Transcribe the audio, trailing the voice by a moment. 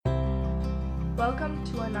Welcome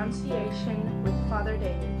to Annunciation with Father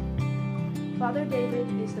David. Father David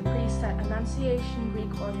is the priest at Annunciation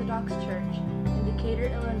Greek Orthodox Church in Decatur,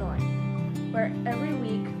 Illinois, where every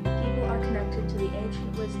week people are connected to the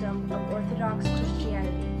ancient wisdom of Orthodox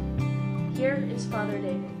Christianity. Here is Father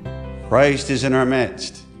David. Christ is in our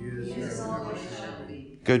midst.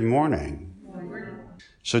 Good morning.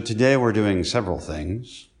 So today we're doing several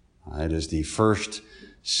things. It is the first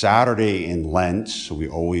Saturday in Lent, so we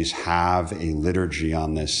always have a liturgy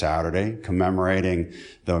on this Saturday commemorating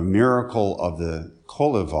the miracle of the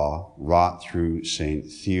Koliva wrought through St.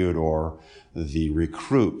 Theodore the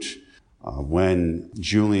Recruit. When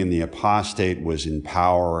Julian the Apostate was in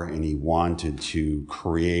power and he wanted to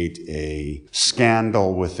create a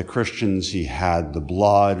scandal with the Christians, he had the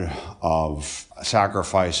blood of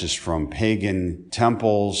sacrifices from pagan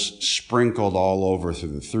temples sprinkled all over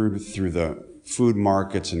through the food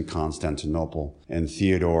markets in Constantinople. And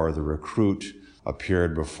Theodore the Recruit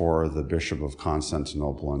appeared before the Bishop of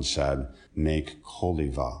Constantinople and said, "Make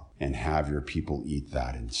koliva and have your people eat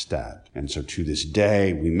that instead." And so to this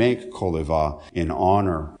day, we make koliva in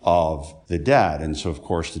honor of the dead. And so, of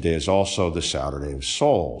course, today is also the Saturday of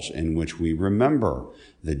Souls, in which we remember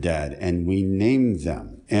the dead and we name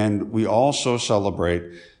them. And we also celebrate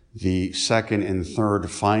the second and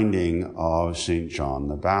third finding of St. John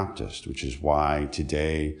the Baptist, which is why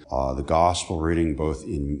today the gospel reading, both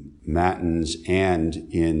in Matins and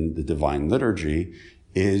in the Divine Liturgy,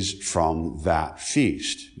 is from that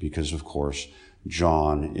feast, because of course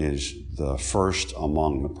John is the first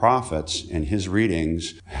among the prophets and his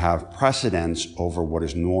readings have precedence over what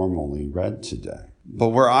is normally read today. But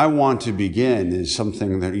where I want to begin is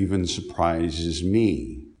something that even surprises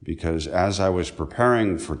me, because as I was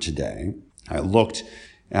preparing for today, I looked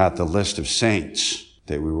at the list of saints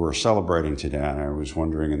that we were celebrating today, and I was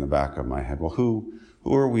wondering in the back of my head, well, who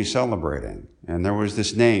are we celebrating? And there was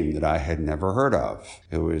this name that I had never heard of.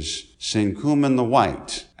 It was St. Cuman the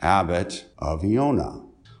White, abbot of Iona.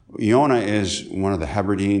 Iona is one of the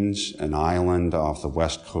Hebrides, an island off the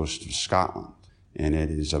west coast of Scotland. And it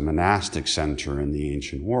is a monastic center in the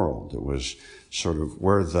ancient world. It was sort of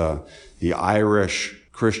where the Irish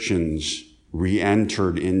Christians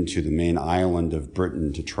re-entered into the main island of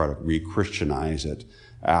Britain to try to re-Christianize it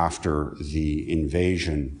after the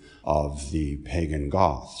invasion of the pagan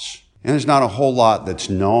Goths. And there's not a whole lot that's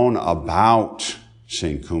known about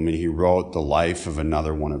St. Cuman. He wrote the life of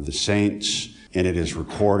another one of the saints, and it is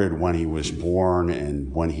recorded when he was born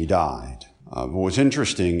and when he died. But what's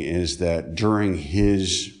interesting is that during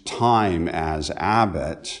his time as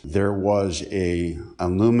abbot, there was a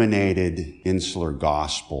illuminated insular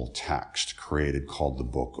gospel text created called the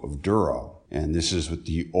Book of Durrow. And this is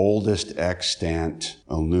the oldest extant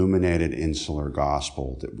illuminated insular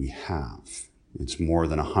gospel that we have. It's more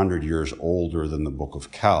than 100 years older than the Book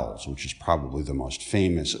of Kells, which is probably the most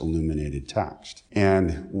famous illuminated text.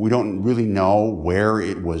 And we don't really know where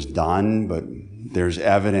it was done, but there's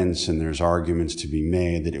evidence and there's arguments to be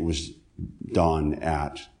made that it was done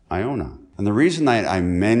at Iona. And the reason I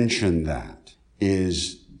mention that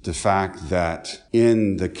is the fact that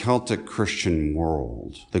in the Celtic Christian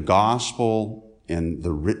world, the gospel and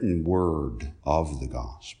the written word of the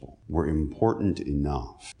gospel were important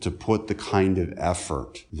enough to put the kind of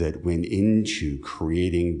effort that went into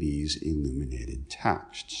creating these illuminated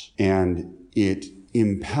texts. And it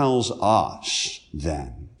impels us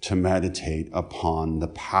then to meditate upon the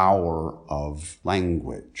power of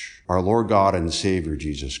language. Our Lord God and Savior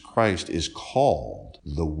Jesus Christ is called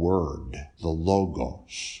the Word, the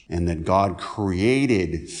Logos, and that God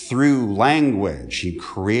created through language. He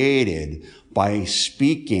created by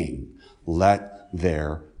speaking, "Let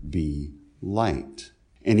there be light."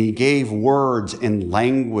 And he gave words and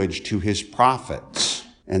language to his prophets,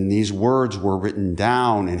 and these words were written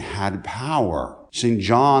down and had power. St.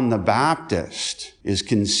 John the Baptist is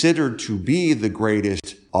considered to be the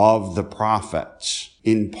greatest of the prophets,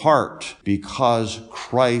 in part because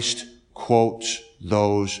Christ quotes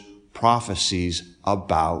those prophecies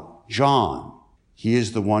about John. He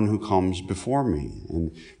is the one who comes before me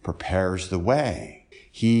and prepares the way.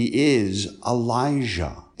 He is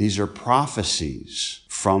Elijah. These are prophecies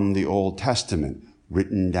from the Old Testament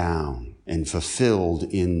written down and fulfilled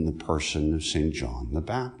in the person of St. John the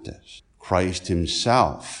Baptist. Christ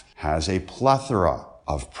himself has a plethora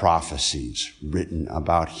of prophecies written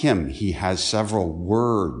about him. He has several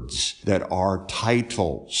words that are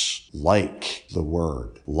titles, like the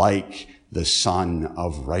Word, like the Son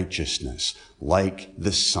of Righteousness, like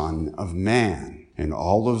the Son of Man. And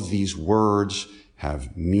all of these words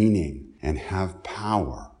have meaning and have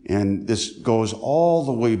power. And this goes all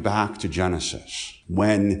the way back to Genesis,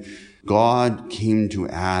 when God came to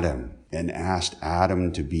Adam and asked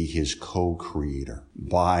Adam to be his co-creator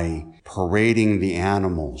by parading the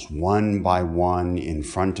animals one by one in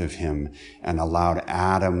front of him and allowed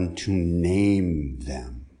Adam to name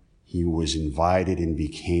them. He was invited and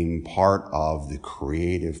became part of the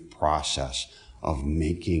creative process of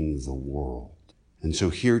making the world. And so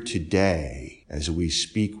here today, as we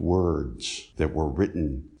speak words that were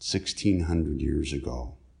written 1,600 years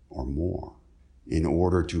ago or more, in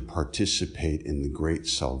order to participate in the great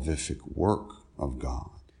salvific work of God,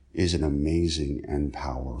 is an amazing and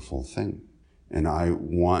powerful thing. And I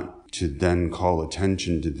want to then call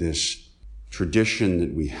attention to this tradition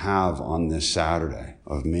that we have on this Saturday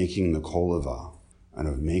of making the kolava and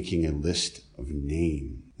of making a list of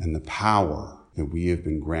names and the power that we have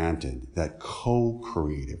been granted, that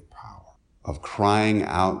co-creative power of crying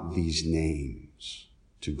out these names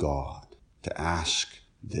to God, to ask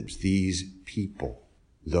that these people,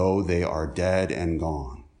 though they are dead and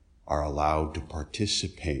gone, are allowed to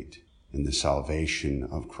participate in the salvation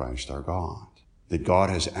of Christ our God. That God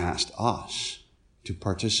has asked us to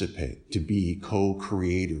participate, to be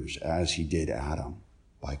co-creators as he did Adam,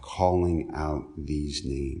 by calling out these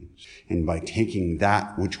names and by taking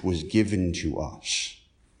that which was given to us,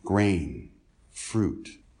 grain, fruit,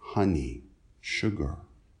 honey, sugar,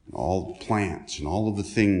 and all the plants and all of the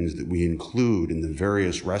things that we include in the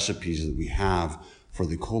various recipes that we have for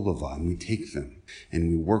the kolava, and we take them and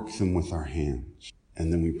we work them with our hands,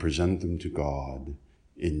 and then we present them to God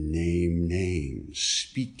in names,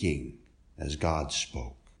 speaking as God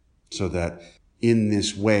spoke, so that in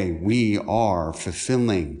this way we are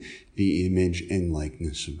fulfilling the image and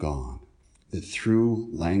likeness of God. That through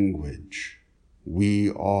language we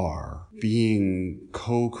are being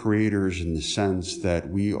co-creators in the sense that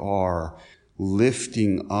we are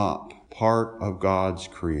lifting up part of God's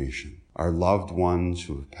creation, our loved ones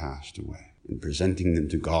who have passed away, and presenting them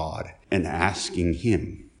to God and asking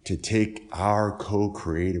him to take our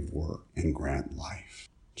co-creative work and grant life.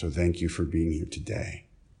 So thank you for being here today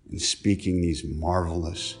and speaking these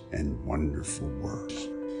marvelous and wonderful words.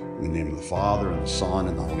 In the name of the Father, and the Son,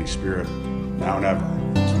 and the Holy Spirit, now and ever,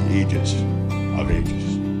 to the ages of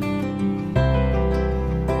ages.